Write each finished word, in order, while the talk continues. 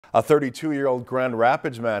A 32-year-old Grand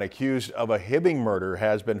Rapids man accused of a Hibbing murder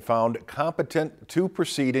has been found competent to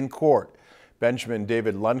proceed in court. Benjamin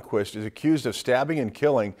David Lundquist is accused of stabbing and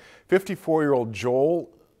killing 54-year-old Joel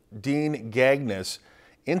Dean Gagnes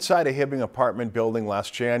inside a Hibbing apartment building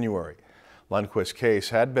last January. Lundquist's case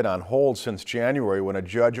had been on hold since January when a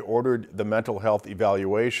judge ordered the mental health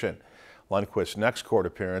evaluation. Lundquist's next court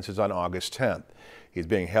appearance is on August 10th. He's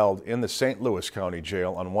being held in the St. Louis County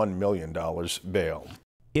Jail on $1 million bail.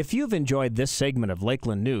 If you've enjoyed this segment of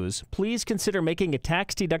Lakeland News, please consider making a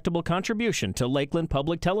tax-deductible contribution to Lakeland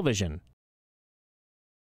Public Television.